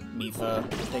 Mifa,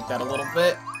 take that a little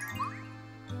bit.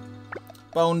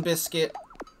 Bone biscuit.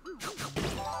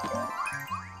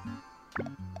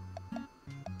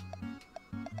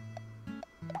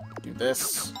 Do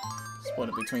this. Split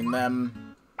it between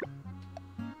them.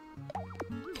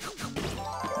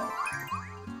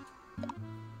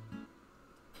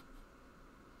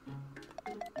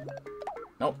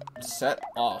 set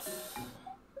off.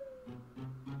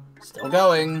 Still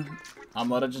going.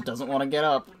 Amletta just doesn't want to get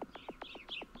up.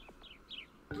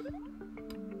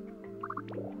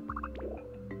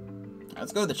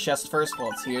 Let's go to the chest first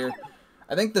while it's here.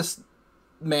 I think this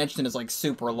mansion is, like,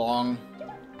 super long.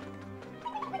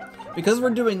 Because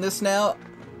we're doing this now,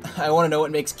 I want to know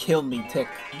what makes Kill Me tick.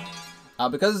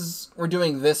 Because we're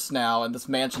doing this now, and this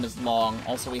mansion is long,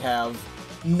 also we have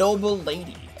Noble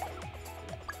Lady.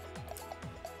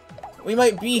 We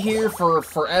might be here for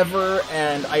forever,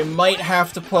 and I might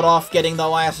have to put off getting the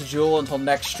last jewel until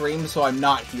next stream, so I'm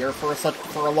not here for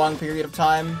a long period of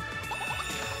time.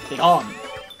 Be on.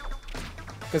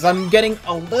 Because I'm getting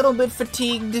a little bit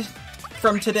fatigued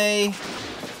from today.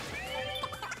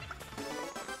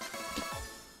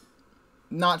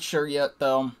 Not sure yet,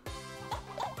 though.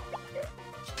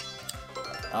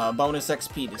 Bonus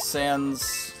XP to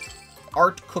Sans.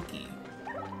 Art Cookie.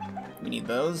 We need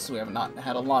those. We have not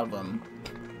had a lot of them.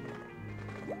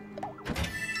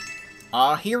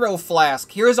 Hero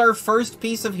Flask. Here's our first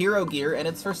piece of hero gear, and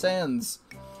it's for Sans.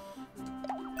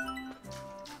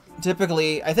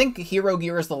 Typically, I think hero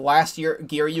gear is the last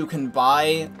gear you can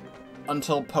buy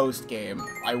until post-game.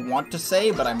 I want to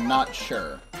say, but I'm not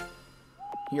sure.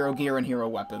 Hero gear and hero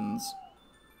weapons.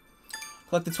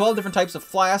 Collect the 12 different types of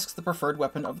flasks, the preferred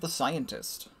weapon of the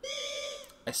scientist.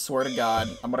 I swear to God,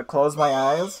 I'm gonna close my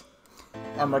eyes.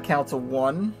 I'm gonna count to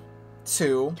 1,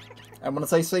 2, and when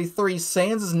I say 3,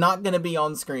 Sans is not gonna be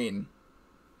on screen.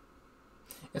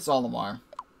 It's Olimar.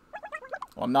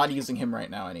 Well, I'm not using him right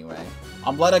now anyway.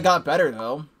 Amletta got better,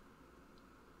 though.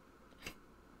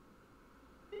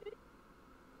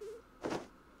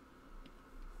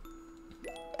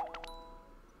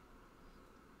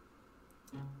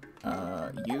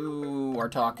 You are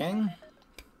talking.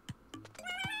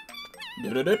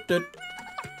 Get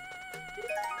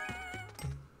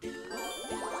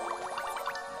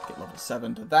level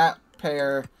 7 to that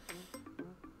pair.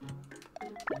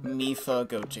 Mifa,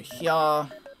 go to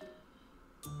Heya.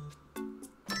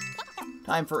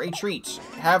 Time for a treat.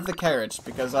 Have the carrots,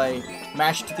 because I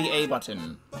mashed the A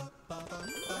button.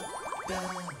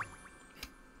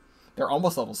 They're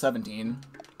almost level 17.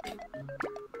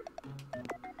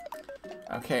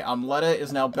 Okay, Amletta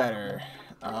is now better.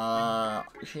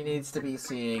 She needs to be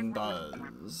seeing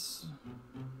Buzz.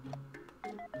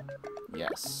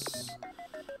 Yes.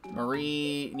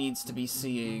 Marie needs to be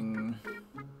seeing...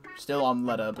 Still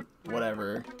Amletta, but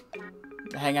whatever.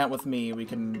 Hang out with me, we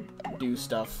can do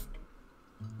stuff.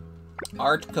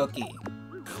 Art Cookie.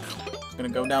 Just gonna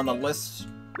go down the list.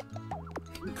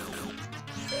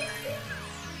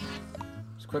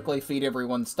 Just quickly feed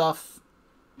everyone stuff.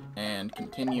 And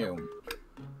continue.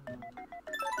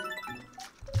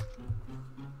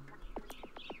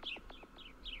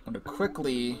 I'm gonna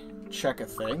quickly check a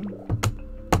thing.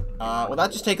 Well,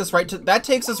 that just takes us right to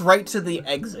the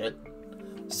exit.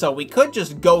 So we could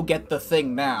just go get the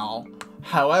thing now.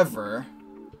 However,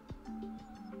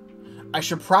 I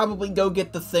should probably go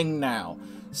get the thing now.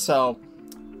 So,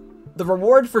 the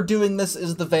reward for doing this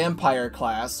is the vampire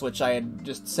class, which I had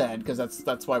just said, because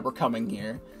that's why we're coming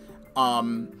here.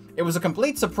 It was a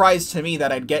complete surprise to me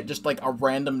that I'd get just like a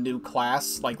random new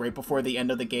class, like right before the end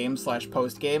of the game /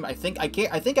 post game. I think I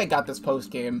got this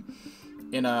post game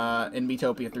in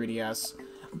Miitopia 3DS,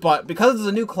 but because it's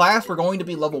a new class, we're going to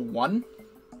be level 1,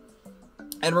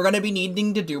 and we're going to be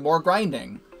needing to do more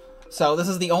grinding. So this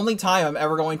is the only time I'm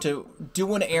ever going to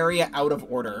do an area out of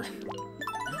order,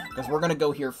 because we're going to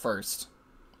go here first.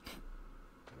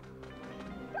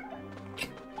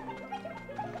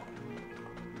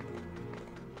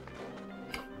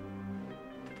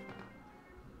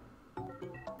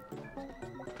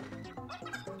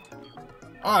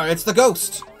 Oh, it's the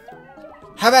ghost!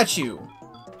 How about you?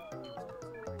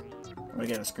 I'm gonna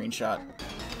get a screenshot.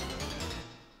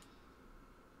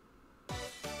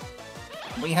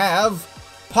 We have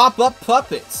pop-up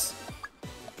puppets.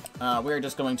 We're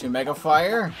just going to Mega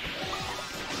Fire.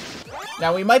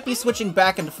 Now, we might be switching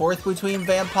back and forth between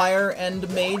Vampire and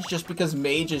Mage, just because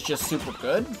Mage is just super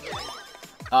good.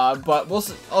 But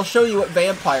I'll show you what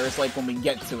Vampire is like when we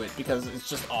get to it, because it's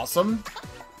just awesome.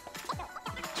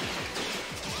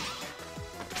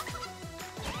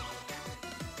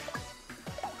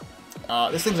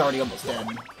 This thing's already almost dead.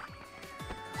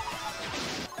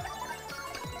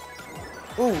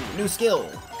 Ooh, new skill.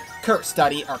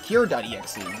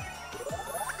 Curse.cure.exe.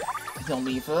 Heal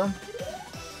Mifa.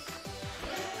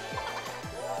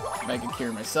 Mega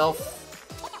Cure myself.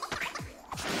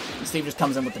 And Steve just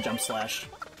comes in with the Jump Slash.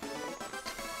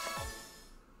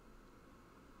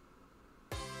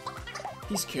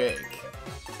 He's quick.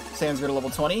 Sans to level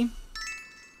 20.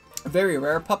 A very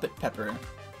rare Puppet Pepper.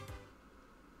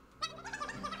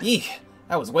 Eek,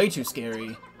 that was way too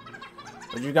scary.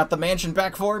 But you got the mansion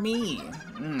back for me.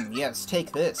 Yes,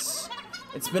 take this.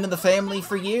 It's been in the family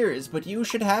for years, but you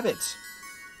should have it.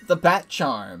 The Bat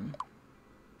Charm.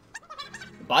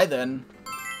 Bye then.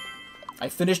 I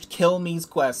finished Kill Me's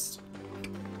quest.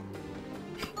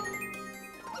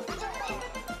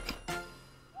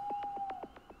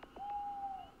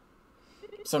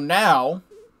 So now...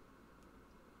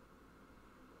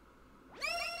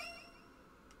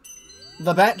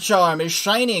 the Bat Charm is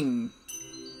shining!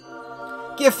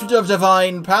 Gift of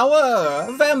divine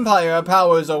power! Vampire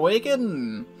powers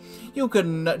awaken! You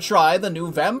can try the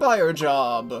new vampire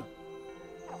job!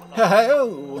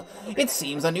 Ho-ho! It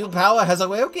seems a new power has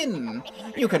awoken!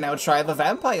 You can now try the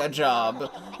vampire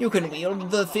job! You can wield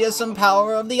the fearsome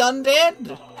power of the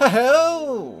undead!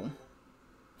 Ho-ho!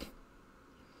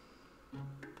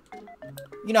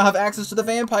 You now have access to the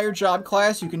vampire job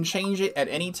class. You can change it at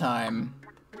any time.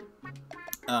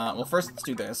 Well, first let's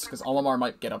do this, because Olimar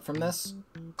might get up from this.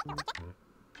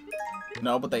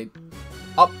 No, but they...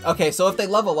 Oh, okay, so if they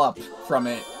level up from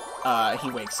it,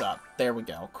 he wakes up. There we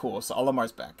go. Cool, so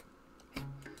Olimar's back.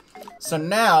 So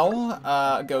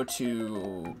now, go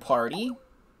to Party.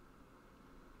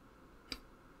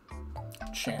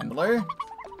 Chandler.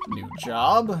 New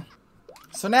job.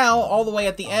 So now, all the way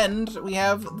at the end, we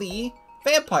have the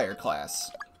Vampire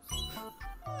class.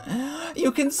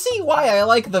 You can see why I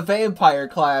like the Vampire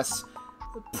class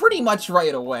pretty much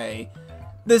right away.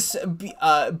 This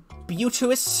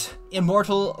beauteous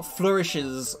immortal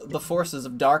flourishes the forces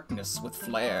of darkness with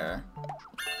flair.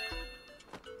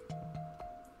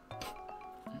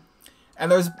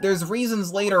 And there's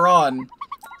reasons later on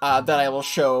that I will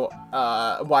show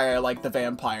why I like the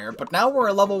Vampire, but now we're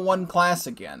a level 1 class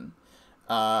again.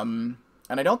 And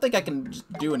I don't think I can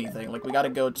do anything. Like, we gotta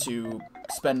go to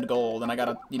spend gold, and I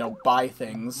gotta, you know, buy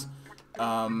things.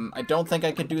 I don't think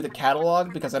I could do the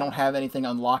catalog, because I don't have anything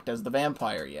unlocked as the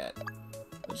Vampire yet.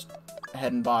 Just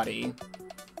head and body.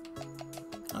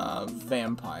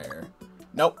 Vampire.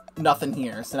 Nope, nothing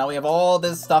here. So now we have all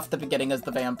this stuff to be getting as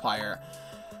the Vampire.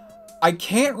 I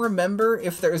can't remember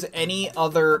if there's any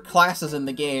other classes in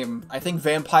the game. I think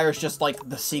Vampire's just, like,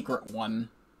 the secret one.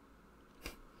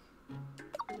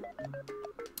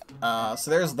 So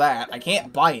there's that. I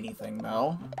can't buy anything,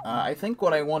 though. I think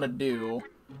what I want to do...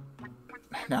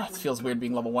 Now, it feels weird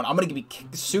being level 1. I'm gonna be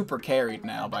super carried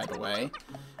now, by the way.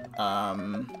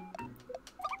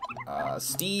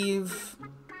 Steve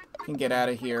can get out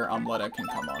of here. Umletta can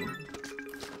come on.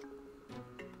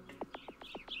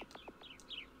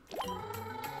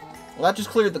 Well, that just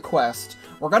cleared the quest.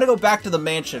 We're gonna go back to the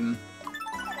mansion.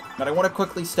 But I want to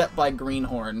quickly step by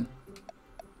Greenhorn.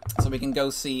 So we can go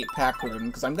see Pac-Roon,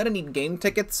 because I'm going to need game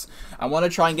tickets. I want to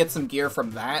try and get some gear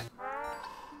from that.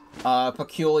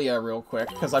 Peculia real quick,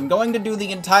 because I'm going to do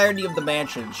the entirety of the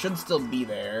mansion. Should still be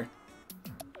there.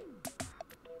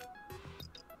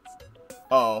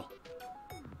 Oh.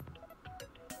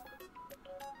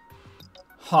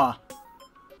 Huh.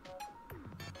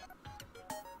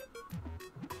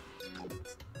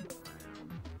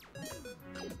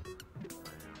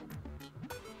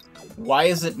 Why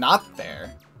is it not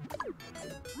there?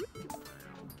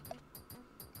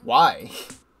 Why?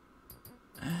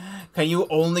 Can you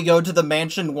only go to the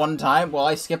mansion one time? Well,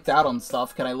 I skipped out on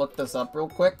stuff. Can I look this up real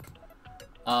quick?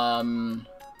 Miitopia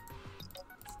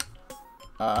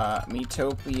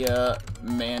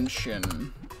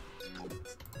Mansion.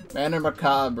 Manor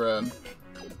Macabre.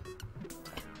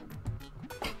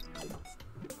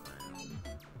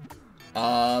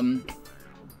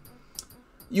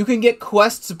 You can get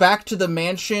quests back to the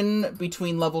mansion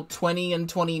between level 20 and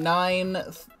 29.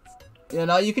 You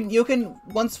know, you can,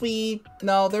 once we,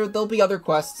 no, there'll be other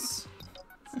quests.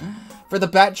 For the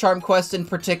Bat Charm quest in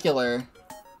particular.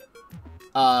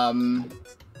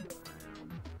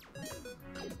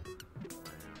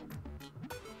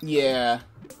 Yeah.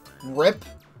 RIP.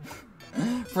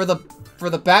 For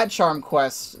the Bat Charm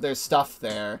quest, there's stuff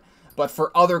there. But for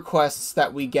other quests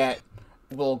that we get,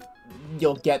 you'll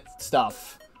get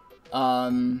stuff.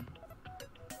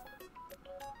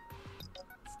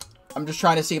 I'm just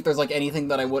trying to see if there's, like, anything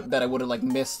that I would have, like,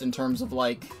 missed in terms of,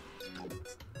 like,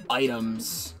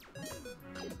 items.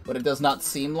 But it does not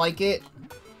seem like it.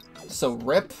 So,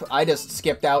 RIP. I just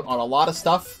skipped out on a lot of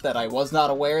stuff that I was not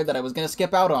aware that I was gonna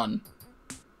skip out on.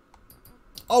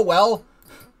 Oh, well.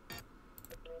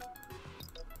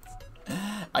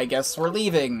 I guess we're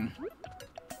leaving.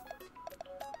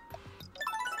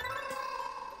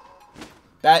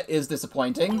 That is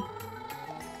disappointing.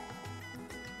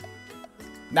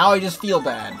 Now I just feel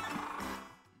bad.